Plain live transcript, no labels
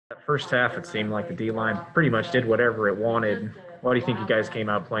First half, it seemed like the D-line pretty much did whatever it wanted. Why do you think you guys came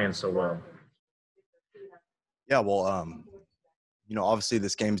out playing so well? Yeah, well, obviously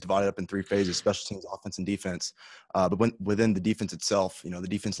this game's divided up in three phases: special teams, offense, and defense. But within the defense itself, the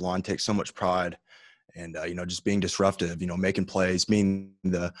defensive line takes so much pride, and just being disruptive, making plays, being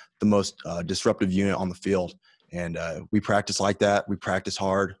the most disruptive unit on the field. And we practice like that. We practice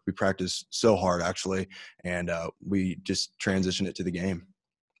hard. We practice so hard, actually, and we just transition it to the game.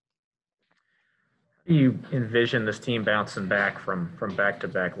 How do you envision this team bouncing back from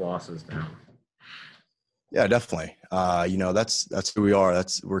back-to-back losses now? Yeah, definitely. That's who we are.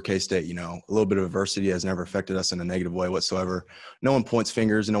 We're K-State. A little bit of adversity has never affected us in a negative way whatsoever. No one points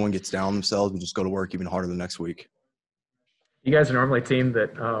fingers and no one gets down on themselves. We just go to work even harder the next week. You guys are normally a team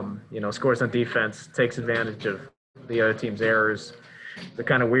that, scores on defense, takes advantage of the other team's errors. It's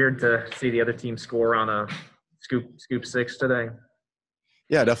kind of weird to see the other team score on a scoop six today.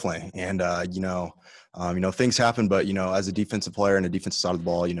 Yeah, definitely. And, things happen, but, as a defensive player and a defensive side of the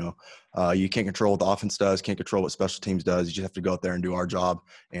ball, you can't control what the offense does, can't control what special teams does. You just have to go out there and do our job.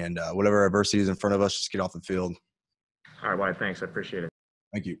 And whatever adversity is in front of us, just get off the field. All right, Wyatt, thanks. I appreciate it.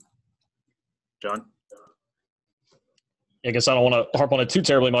 Thank you. John? I guess I don't want to harp on it too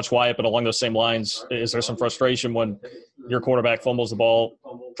terribly much, Wyatt, but along those same lines, is there some frustration when your quarterback fumbles the ball,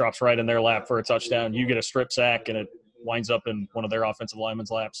 drops right in their lap for a touchdown, you get a strip sack, and it winds up in one of their offensive linemen's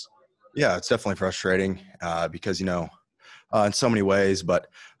laps? Yeah, it's definitely frustrating because, in so many ways. But,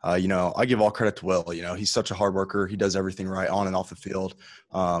 I give all credit to Will. He's such a hard worker. He does everything right on and off the field.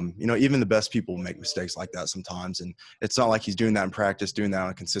 Even the best people make mistakes like that sometimes. And it's not like he's doing that in practice, doing that on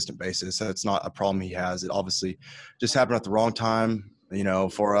a consistent basis. That's not a problem he has. It obviously just happened at the wrong time,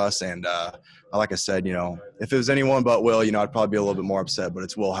 for us. And like I said, if it was anyone but Will, I'd probably be a little bit more upset. But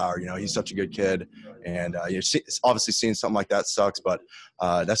it's Will Howard. He's such a good kid. And obviously seeing something like that sucks. But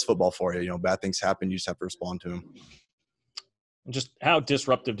that's football for you. Bad things happen. You just have to respond to them. Just how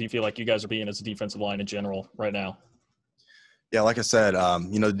disruptive do you feel like you guys are being as a defensive line in general right now? Yeah, like I said,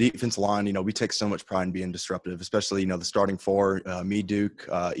 the defensive line, we take so much pride in being disruptive, especially, the starting four, me, Duke,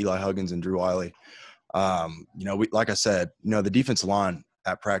 Eli Huggins, and Drew Wiley. Like I said, the defensive line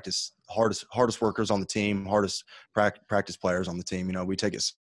at practice, hardest workers on the team, hardest practice players on the team. We take it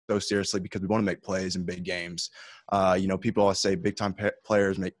so seriously because we want to make plays in big games. People always say big-time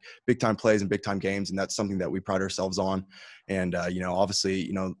players make big-time plays in big-time games, and that's something that we pride ourselves on. And,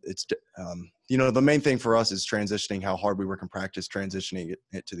 obviously, it's the main thing for us is transitioning how hard we work in practice, transitioning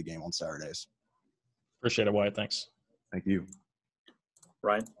it to the game on Saturdays. Appreciate it, Wyatt. Thanks. Thank you.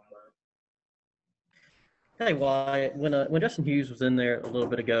 Ryan? Hey, Wyatt, when Justin Hughes was in there a little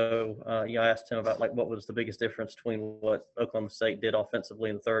bit ago, I asked him about what was the biggest difference between what Oklahoma State did offensively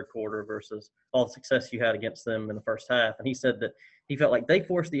in the third quarter versus all the success you had against them in the first half. And he said that he felt like they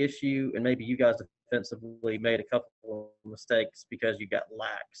forced the issue and maybe you guys defensively made a couple of mistakes because you got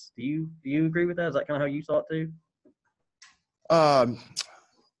lax. Do you agree with that? Is that kind of how you saw it too? I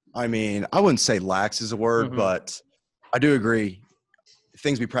wouldn't say lax is a word, but I do agree.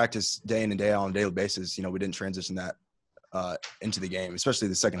 Things we practice day in and day out on a daily basis, we didn't transition that into the game, especially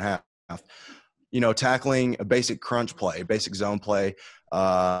the second half. Tackling a basic crunch play, basic zone play.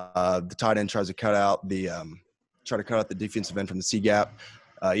 The tight end tries to cut out the defensive end from the C gap.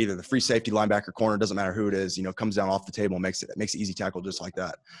 Either the free safety, linebacker, corner, doesn't matter who it is, comes down off the table and makes an easy tackle just like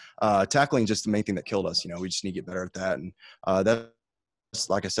that. Tackling just the main thing that killed us. We just need to get better at that. And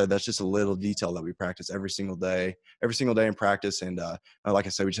like I said, that's just a little detail that we practice every single day in practice. And like I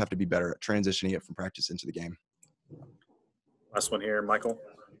said, we just have to be better at transitioning it from practice into the game. Last one here, Michael.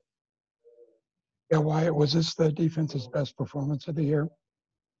 Yeah, Wyatt, was this the defense's best performance of the year?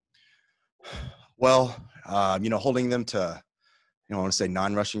 Well, holding them to, I want to say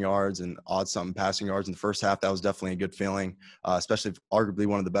 9 rushing yards and odd something passing yards in the first half, that was definitely a good feeling, especially arguably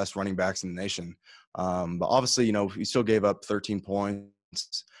one of the best running backs in the nation. But obviously, we still gave up 13 points.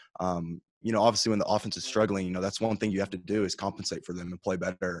 Obviously when the offense is struggling, that's one thing you have to do is compensate for them and play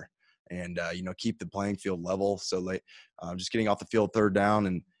better and, keep the playing field level. So just getting off the field third down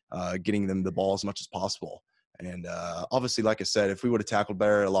and getting them the ball as much as possible. And obviously, like I said, if we would have tackled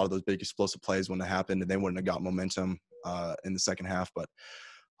better, a lot of those big explosive plays wouldn't have happened and they wouldn't have got momentum in the second half. But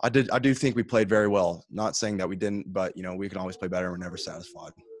I do think we played very well. Not saying that we didn't, but, we can always play better. We're never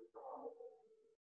satisfied.